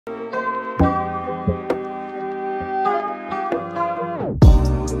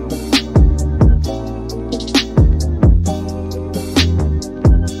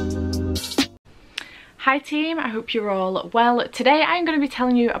Hi team, I hope you're all well. Today I'm going to be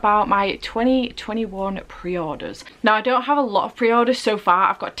telling you about my 2021 pre-orders. Now I don't have a lot of pre-orders so far,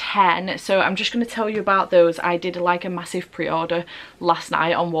 I've got 10, so I'm just going to tell you about those. I did like a massive pre-order last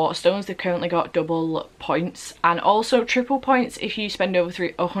night on Waterstones. They've currently got double points and also triple points if you spend over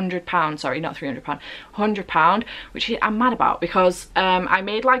 £100, sorry not £300, £100, which I'm mad about because I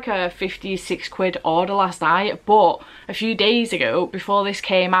made like a 56 quid order last night, but a few days ago before this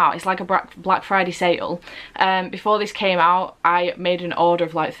came out, it's like a Black Friday sale. Before this came out I made an order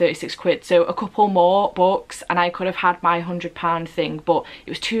of like 36 quid, so a couple more books and I could have had my £100 thing, but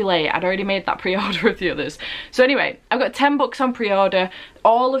it was too late. I'd already made that pre-order of the others. So anyway, I've got 10 books on pre-order.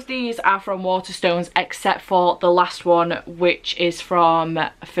 All of these are from Waterstones except for the last one, which is from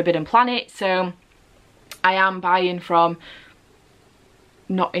Forbidden Planet. So I am buying from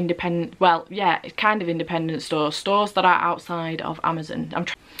not independent, well yeah, it's kind of independent stores that are outside of Amazon.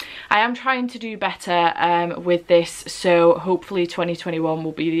 I am trying to do better with this, so hopefully 2021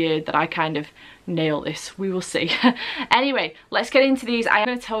 will be the year that I kind of nail this. We will see. Anyway, let's get into these. I'm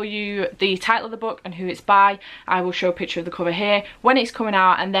going to tell you the title of the book and who it's by. I will show a picture of the cover here, when it's coming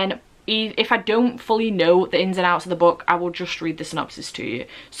out, and then if I don't fully know the ins and outs of the book, I will just read the synopsis to you.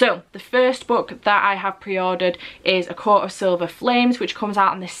 So the first book that I have pre-ordered is A Court of Silver Flames, which comes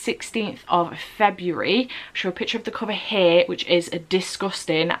out on the 16th of February. I'll show a picture of the cover here, which is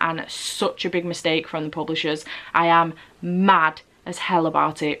disgusting and such a big mistake from the publishers. I am mad as hell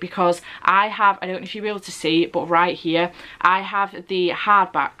about it because I don't know if you'll be able to see, but right here I have the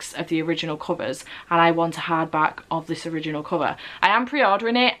hardbacks of the original covers and I want a hardback of this original cover. I am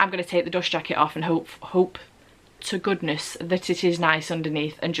pre-ordering it. I'm going to take the dust jacket off and hope to goodness that it is nice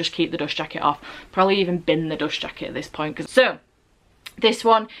underneath and just keep the dust jacket off. Probably even bin the dust jacket at this point. So this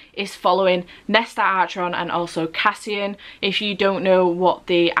one is following Nesta Archeron and also Cassian. If you don't know what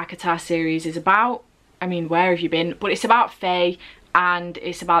the ACOTAR series is about, I mean, where have you been? But it's about Faye, and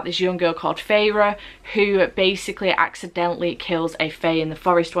it's about this young girl called Feyre who basically accidentally kills a Fae in the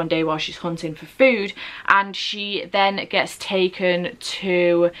forest one day while she's hunting for food, and she then gets taken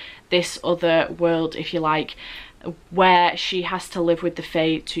to this other world, if you like, where she has to live with the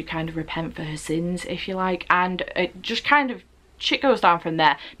Fae to kind of repent for her sins, if you like, and it just kind of shit goes down from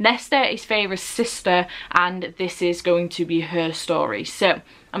there. Nesta is Feyre's sister and this is going to be her story. So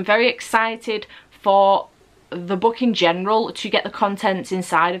I'm very excited for the book in general, to get the contents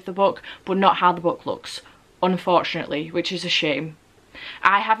inside of the book, but not how the book looks, unfortunately, which is a shame.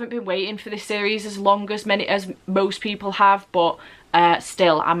 I haven't been waiting for this series as long as most people have, but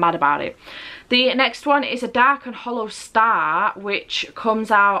still, I'm mad about it. The next one is A Dark and Hollow Star, which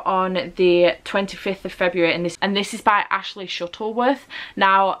comes out on the 25th of February, and this is by Ashley Shuttleworth.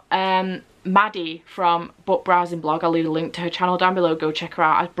 Now, Maddie from Book Browsing Blog, I'll leave a link to her channel down below, go check her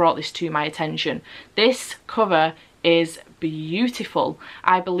out. I brought this to my attention. This cover is beautiful.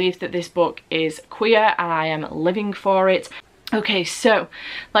 I believe that this book is queer and I am living for it. Okay, so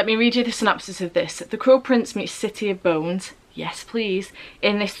let me read you the synopsis of this. The Cruel Prince meets City of Bones. Yes, please.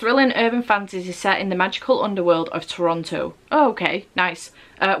 In this thrilling urban fantasy set in the magical underworld of Toronto. Oh, okay, nice.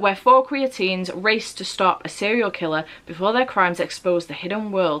 Where 4 queer teens race to stop a serial killer before their crimes expose the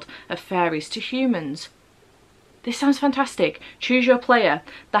hidden world of fairies to humans. This sounds fantastic. Choose your player.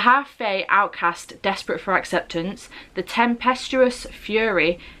 The half-fae outcast desperate for acceptance, the tempestuous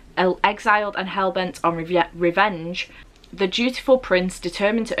fury exiled and hellbent on revenge, the dutiful prince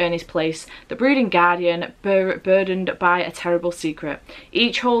determined to earn his place, the brooding guardian burdened by a terrible secret.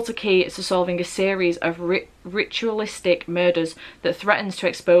 Each holds a key to solving a series of ritualistic murders that threatens to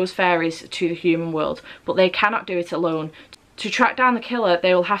expose fairies to the human world, but they cannot do it alone. To track down the killer,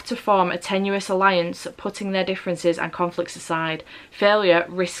 they will have to form a tenuous alliance, putting their differences and conflicts aside. Failure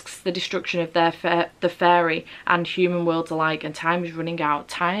risks the destruction of the fairy and human worlds alike, and time is running out.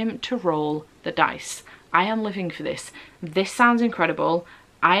 Time to roll the dice. I am living for this. This sounds incredible.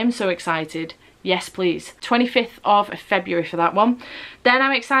 I am so excited. Yes, please. 25th of February for that one. Then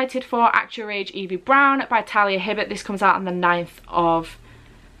I'm excited for Act Your Age, Evie Brown by Talia Hibbert. This comes out on the 9th of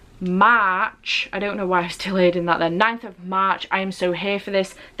March. I don't know why I was delayed in that then. 9th of March. I am so here for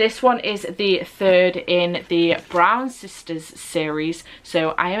this. This one is the third in the Brown Sisters series,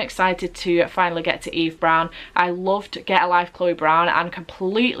 so I am excited to finally get to Eve Brown. I loved Get a Life Chloe Brown and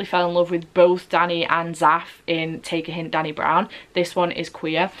completely fell in love with both Danny and Zaf in Take a Hint Danny Brown. This one is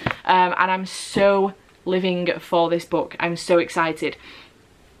queer, and I'm so living for this book. I'm so excited.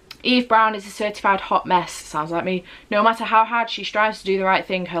 Eve Brown is a certified hot mess, sounds like me. No matter how hard she strives to do the right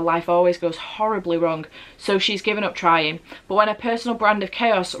thing, her life always goes horribly wrong, so she's given up trying. But when a personal brand of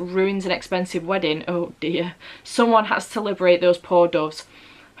chaos ruins an expensive wedding, oh dear, someone has to liberate those poor doves.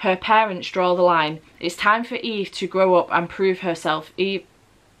 Her parents draw the line. It's time for Eve to grow up and prove herself,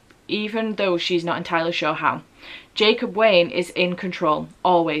 even though she's not entirely sure how. Jacob Wayne is in control,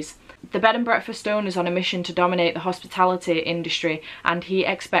 always. The bed and breakfast owner is on a mission to dominate the hospitality industry, and he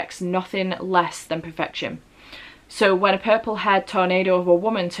expects nothing less than perfection. So when a purple-haired tornado of a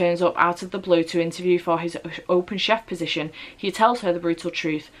woman turns up out of the blue to interview for his open chef position, he tells her the brutal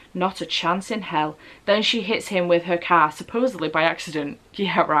truth. Not a chance in hell. Then she hits him with her car, supposedly by accident.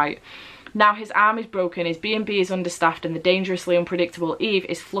 Yeah, right. Now his arm is broken, his B&B is understaffed, and the dangerously unpredictable Eve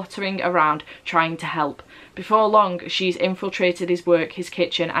is fluttering around trying to help. Before long, she's infiltrated his work, his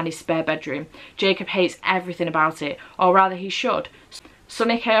kitchen, and his spare bedroom. Jacob hates everything about it, or rather he should.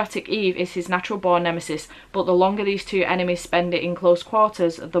 Sunny chaotic Eve is his natural born nemesis, but the longer these two enemies spend it in close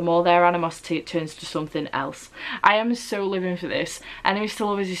quarters, the more their animosity turns to something else. I am so living for this. Enemies to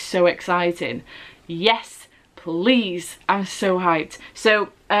Lovers is so exciting. Yes, please. I'm so hyped. So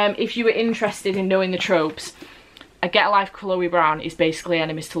if you were interested in knowing the tropes, a Get a Life Chloe Brown is basically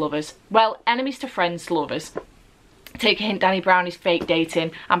enemies to lovers. Well, enemies to friends to lovers. Take a hint, Danny Brown is fake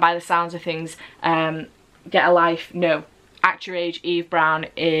dating, and by the sounds of things, Get a Life, no. Act Your Age, Eve Brown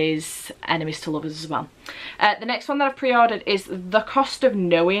is enemies to lovers as well. The next one that I've pre-ordered is The Cost of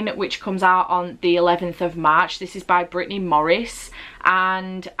Knowing, which comes out on the 11th of March. This is by Brittany Morris,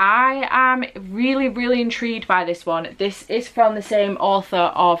 and I am really intrigued by this one. This is from the same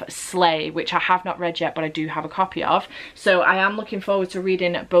author of Slay, which I have not read yet, but I do have a copy of. So I am looking forward to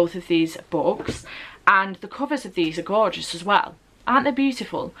reading both of these books, and the covers of these are gorgeous as well. Aren't they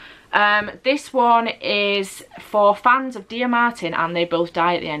beautiful? This one is for fans of Dear Martin and They Both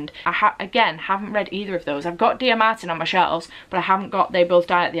Die at the End. I again haven't read either of those. I've got Dear Martin on my shelves, but I haven't got They Both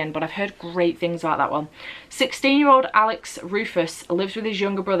Die at the End, but I've heard great things about that one. 16-year-old Alex Rufus lives with his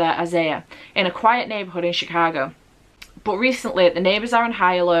younger brother Isaiah in a quiet neighborhood in Chicago. But recently, the neighbours are on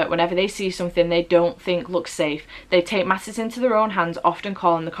high alert whenever they see something they don't think looks safe. They take matters into their own hands, often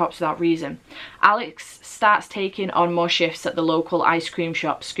calling the cops without reason. Alex starts taking on more shifts at the local ice cream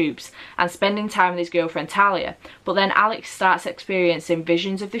shop, Scoops, and spending time with his girlfriend Talia. But then Alex starts experiencing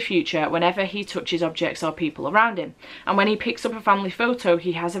visions of the future whenever he touches objects or people around him. And when he picks up a family photo,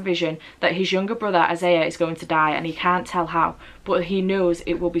 he has a vision that his younger brother Isaiah is going to die, and he can't tell how, but he knows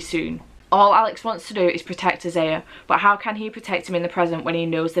it will be soon. All Alex wants to do is protect Isaiah, but how can he protect him in the present when he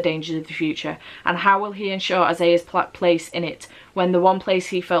knows the dangers of the future? And how will he ensure Isaiah's place in it when the one place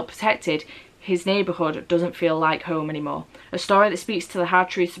he felt protected, his neighbourhood, doesn't feel like home anymore? A story that speaks to the hard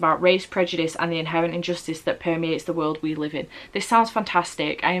truths about race, prejudice, and the inherent injustice that permeates the world we live in. This sounds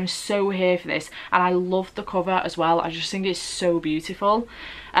fantastic. I am so here for this, and I love the cover as well. I just think it's so beautiful.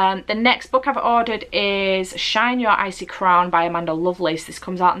 The next book I've ordered is Shine Your Icy Crown by Amanda Lovelace. This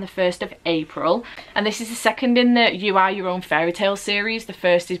comes out on the 1st of April, and this is the second in the You Are Your Own Fairy Tale series. The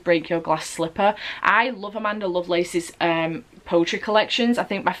first is Break Your Glass Slipper. I love Amanda Lovelace's poetry collections. I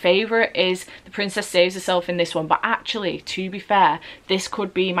think my favourite is The Princess Saves Herself in this one, but actually, to be fair, this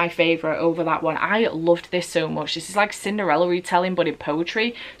could be my favourite over that one. I loved this so much. This is like Cinderella retelling but in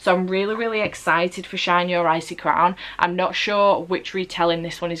poetry, so I'm really excited for Shine Your Icy Crown. I'm not sure which retelling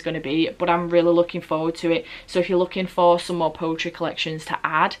this one is going to be, but I'm really looking forward to it. So if you're looking for some more poetry collections to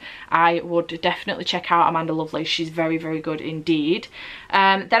add, I would definitely check out Amanda Lovelace. She's very good indeed.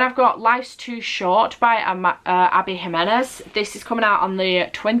 Then I've got Life's Too Short by Abby Jimenez. This is coming out on the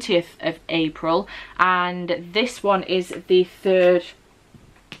 20th of April, and this one is the third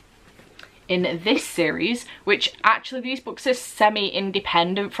in this series, which actually these books are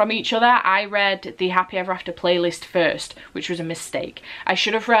semi-independent from each other. I read the Happy Ever After playlist first, which was a mistake. I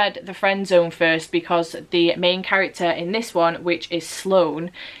should have read The Friend Zone first, because the main character in this one, which is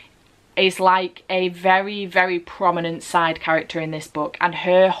Sloane, is like a very prominent side character in this book, and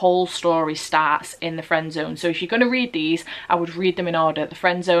her whole story starts in The Friend Zone. So if you're going to read these, I would read them in order: The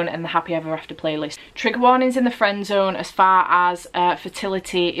Friend Zone and the Happy Ever After playlist. Trigger warnings in The Friend Zone as far as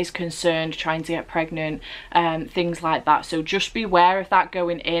fertility is concerned, trying to get pregnant, things like that, so just beware of that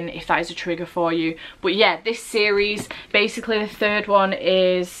going in if that is a trigger for you. But yeah, this series, basically the third one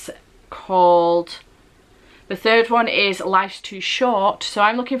is Life's Too Short, so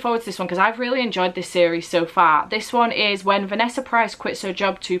I'm looking forward to this one because I've really enjoyed this series so far. This one is when Vanessa Price quits her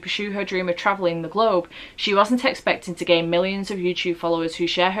job to pursue her dream of travelling the globe. She wasn't expecting to gain millions of YouTube followers who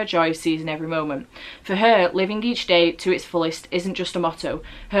share her joy of seizing every moment. For her, living each day to its fullest isn't just a motto.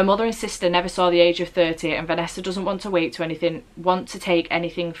 Her mother and sister never saw the age of 30, and Vanessa doesn't want to take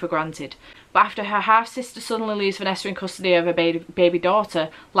anything for granted. But after her half-sister suddenly leaves Vanessa in custody of her baby daughter,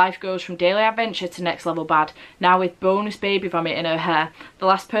 life goes from daily adventure to next level bad, now with bonus baby vomit in her hair. The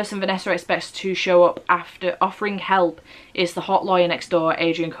last person Vanessa expects to show up after offering help is the hot lawyer next door,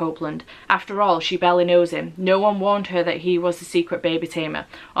 Adrian Copeland. After all, she barely knows him. No one warned her that he was the secret baby tamer,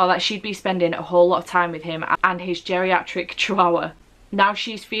 or that she'd be spending a whole lot of time with him and his geriatric chihuahua. Now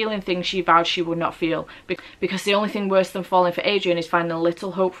she's feeling things she vowed she would not feel, because the only thing worse than falling for Adrian is finding a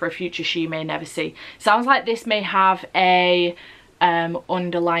little hope for a future she may never see. Sounds like this may have a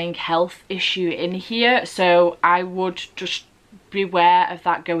underlying health issue in here, so I would just beware of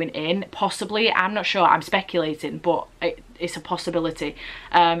that going in. Possibly, I'm not sure, I'm speculating, but it's a possibility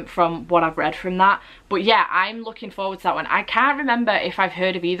from what I've read from that. But yeah, I'm looking forward to that one. I can't remember if I've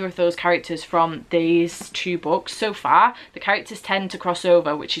heard of either of those characters from these two books so far. The characters tend to cross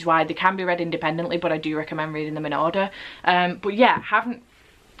over, which is why they can be read independently, but I do recommend reading them in order. But yeah,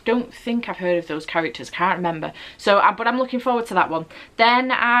 don't think I've heard of those characters, can't remember. So, but I'm looking forward to that one.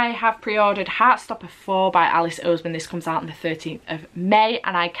 Then I have pre-ordered Heartstopper 4 by Alice Oseman. This comes out on the 13th of May,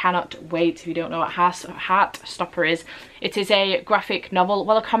 and I cannot wait. If you don't know what Heartstopper is, it is a graphic novel,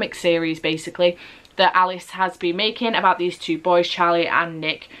 well, a comic series basically, that Alice has been making about these two boys, Charlie and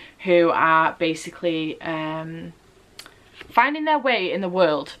Nick, who are basically finding their way in the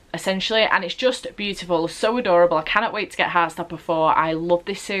world, essentially, and it's just beautiful, so adorable. I cannot wait to get Heartstopper 4. I love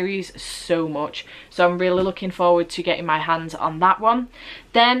this series so much, so I'm really looking forward to getting my hands on that one.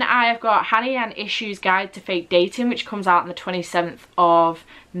 Then I have got Hani and Issue's Guide to Fake Dating, which comes out on the 27th of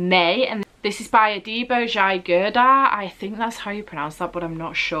May, and this is by Adiba Jai-Gurdar. I think that's how you pronounce that, but I'm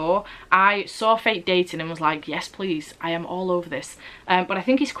not sure. I saw Fake Dating and was like, yes please, I am all over this. But I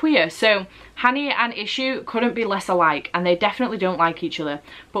think he's queer. So Hani and Issue couldn't be less alike, and they definitely don't like each other.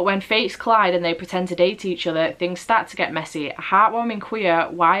 But when fates collide and they pretend to date each other, things start to get messy. A heartwarming queer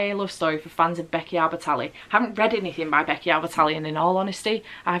YA love story for fans of Becky Albertalli. I haven't read anything by Becky Albertalli, and in all honesty,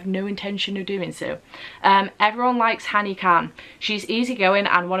 I have no intention of doing so. Everyone likes Hani Khan. She's easygoing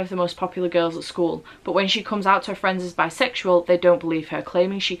and one of the most popular girls at school, but when she comes out to her friends as bisexual, they don't believe her,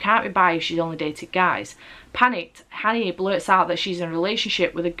 claiming she can't be bi if she's only dated guys. Panicked, Hani blurts out that she's in a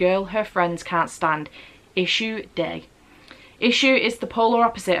relationship with a girl her friends can't stand, Issue Day. Issue is the polar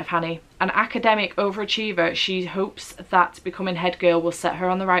opposite of Hani. An academic overachiever, she hopes that becoming head girl will set her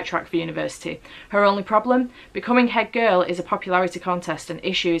on the right track for university. Her only problem? Becoming head girl is a popularity contest, and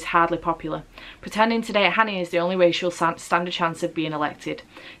Issue is hardly popular. Pretending to date Hani is the only way she'll stand a chance of being elected.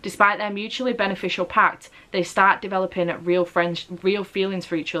 Despite their mutually beneficial pact, they start developing real feelings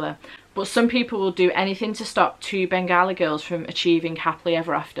for each other. But some people will do anything to stop two Bengali girls from achieving happily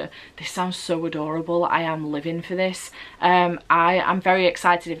ever after. This sounds so adorable. I am living for this. I am very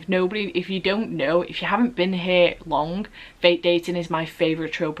excited. If you don't know, if you haven't been here long, fake dating is my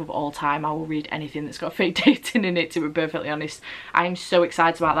favourite trope of all time. I will read anything that's got fake dating in it, to be perfectly honest. I am so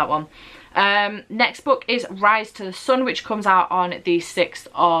excited about that one. Next book is Rise to the Sun, which comes out on the 6th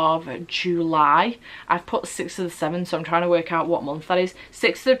of July. I've put 6th of the 7th, so I'm trying to work out what month that is.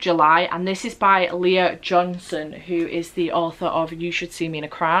 6th of July, and this is by Leah Johnson, who is the author of You Should See Me in a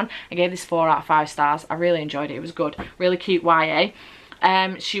Crown. I gave this 4 out of 5 stars. I really enjoyed it. It was good. Really cute YA.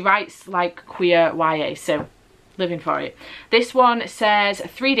 She writes like queer YA, so living for it. This one says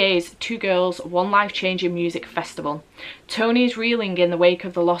 3 days, 2 girls, 1 life-changing music festival. Tony's reeling in the wake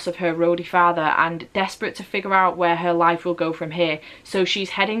of the loss of her roadie father and desperate to figure out where her life will go from here, so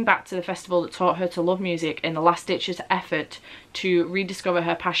she's heading back to the festival that taught her to love music in the last-ditch effort to rediscover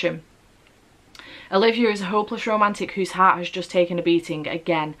her passion. Olivia is a hopeless romantic whose heart has just taken a beating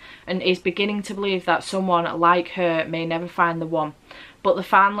again, and is beginning to believe that someone like her may never find the one. But the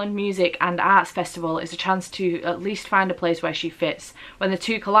Farnland Music and Arts Festival is a chance to at least find a place where she fits. When the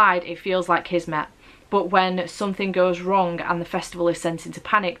two collide, it feels like kismet. But when something goes wrong and the festival is sent into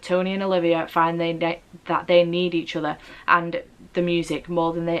panic, Tony and Olivia find that they need each other and the music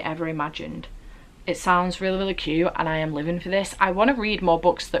more than they ever imagined. It sounds really, really cute, and I am living for this. I want to read more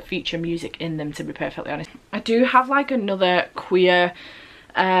books that feature music in them, to be perfectly honest. I do have like another queer,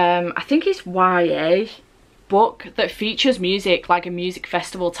 I think it's YA book that features music, like a music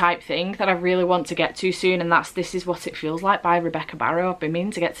festival type thing, that I really want to get to soon, and that's This Is What It Feels Like by Rebecca Barrow. I've been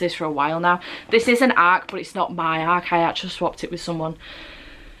meaning to get to this for a while now. This is an ARC, but it's not my ARC. I actually swapped it with someone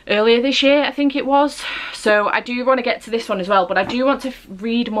earlier this year, I think it was. So I do want to get to this one as well, but I do want to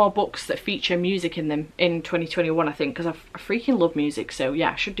read more books that feature music in them in 2021, I think, because I freaking love music, so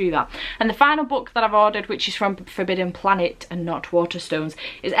yeah, I should do that. And the final book that I've ordered, which is from Forbidden Planet and not Waterstones,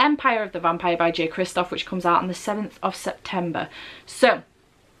 is Empire of the Vampire by Jay Kristoff, which comes out on the 7th of September. So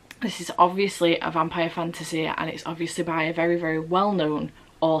this is obviously a vampire fantasy, and it's obviously by a very, very well-known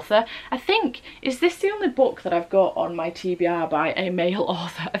author. I think, is this the only book that I've got on my TBR by a male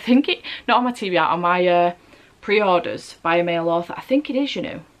author? I think it, not on my TBR, on my pre-orders by a male author. I think it is, you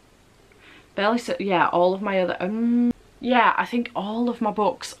know. Barely so, yeah, all of my other, yeah, I think all of my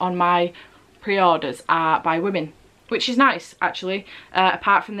books on my pre-orders are by women, which is nice actually,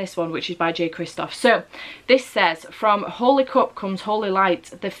 apart from this one, which is by J. Christoph. So this says, from holy cup comes holy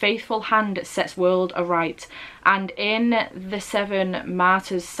light, the faithful hand sets world aright, and in the 7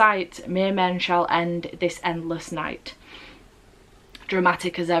 martyrs' sight, mere men shall end this endless night.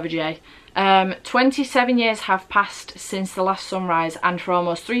 Dramatic as ever, Jay. 27 years have passed since the last sunrise, and for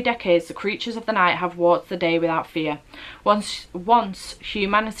almost 3 decades the creatures of the night have walked the day without fear. Once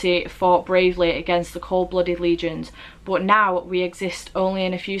humanity fought bravely against the cold-blooded legions, but now we exist only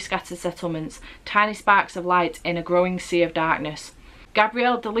in a few scattered settlements, tiny sparks of light in a growing sea of darkness.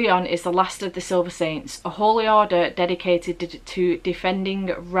 Gabriel de Leon is the last of the Silver Saints, a holy order dedicated to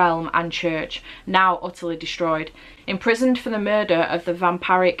defending realm and church, now utterly destroyed. Imprisoned for the murder of the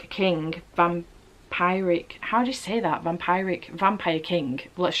vampiric king, how do you say that? Vampire king.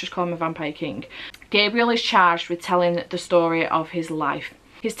 Let's just call him a vampire king. Gabriel is charged with telling the story of his life.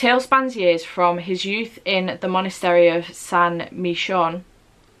 His tale spans years from his youth in the monastery of San Michon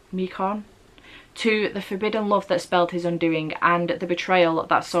to the forbidden love that spelled his undoing and the betrayal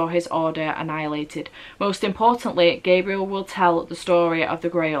that saw his order annihilated. Most importantly, Gabriel will tell the story of the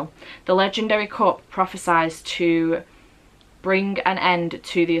Grail. The legendary cup prophesies to bring an end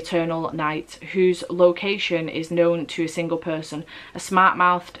to the eternal night, whose location is known to a single person, a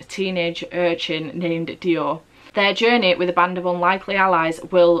smart-mouthed teenage urchin named Dior. Their journey with a band of unlikely allies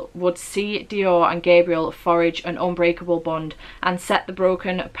would see Dior and Gabriel forge an unbreakable bond and set the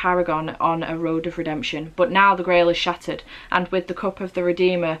broken paragon on a road of redemption. But now the Grail is shattered, and with the cup of the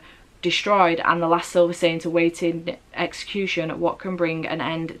Redeemer destroyed and the last Silver Saint awaiting execution, what can bring an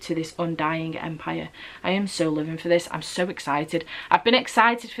end to this undying empire? I am so living for this. I'm so excited. I've been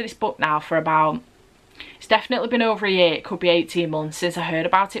excited for this book now for about, it's definitely been over a year. It could be 18 months since I heard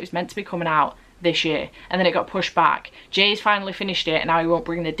about it. It was meant to be coming out this year and then it got pushed back. Jay's finally finished it and now he won't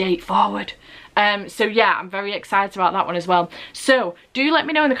bring the date forward. So yeah, I'm very excited about that one as well. So do let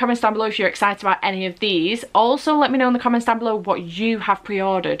me know in the comments down below if you're excited about any of these. Also let me know in the comments down below what you have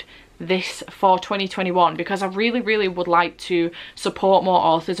pre-ordered this for 2021, because I really would like to support more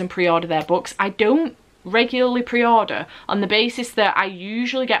authors and pre-order their books. I don't regularly pre-order on the basis that I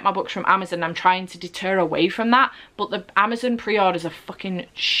usually get my books from Amazon. I'm trying to deter away from that, but the Amazon pre-orders are fucking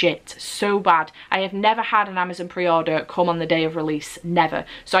shit, so bad. I have never had an Amazon pre-order come on the day of release, never.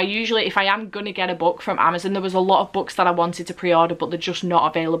 So I usually, if I am gonna get a book from Amazon, there was a lot of books that I wanted to pre-order but they're just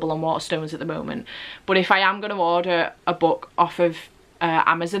not available on Waterstones at the moment. But if I am gonna order a book off of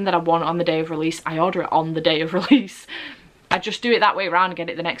Amazon that I want on the day of release, I order it on the day of release. I just do it that way around and get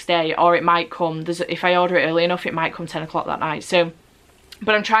it the next day, or it might come, if I order it early enough, it might come 10 o'clock that night. So,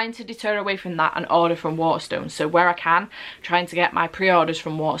 but I'm trying to deter away from that and order from Waterstones. So where I can, trying to get my pre-orders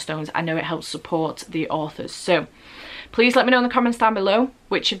from Waterstones. I know it helps support the authors. So please let me know in the comments down below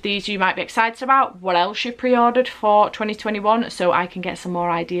which of these you might be excited about, what else you've pre-ordered for 2021, so I can get some more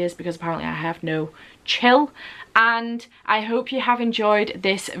ideas, because apparently I have no chill. And I hope you have enjoyed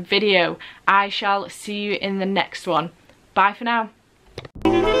this video. I shall see you in the next one. Bye for now.